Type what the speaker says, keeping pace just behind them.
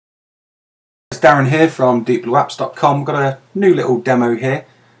Darren here from deepblueapps.com. We've got a new little demo here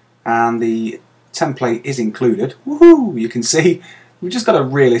and the template is included. Woohoo! You can see we've just got a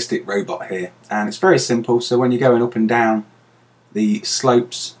realistic robot here and it's very simple. So when you're going up and down the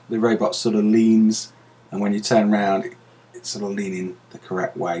slopes, the robot sort of leans, and when you turn around it's sort of leaning the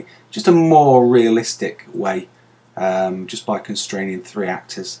correct way. Just a more realistic way, just by constraining 3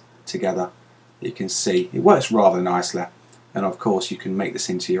 actors together. You can see it works rather nicely. And of course you can make this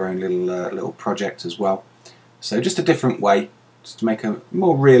into your own little project as well. So just a different way, just to make a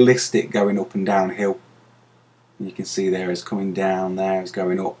more realistic going up and downhill. You can see there is coming down, there is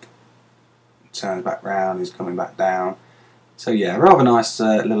going up, turns back round, is coming back down. So yeah, rather nice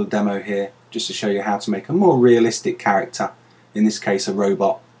little demo here, just to show you how to make a more realistic character, in this case a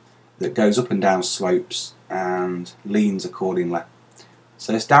robot, that goes up and down slopes and leans accordingly.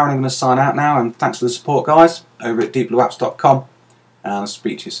 So it's Darren. I'm going to sign out now, and thanks for the support guys over at deepblueapps.com, and I'll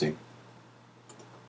speak to you soon.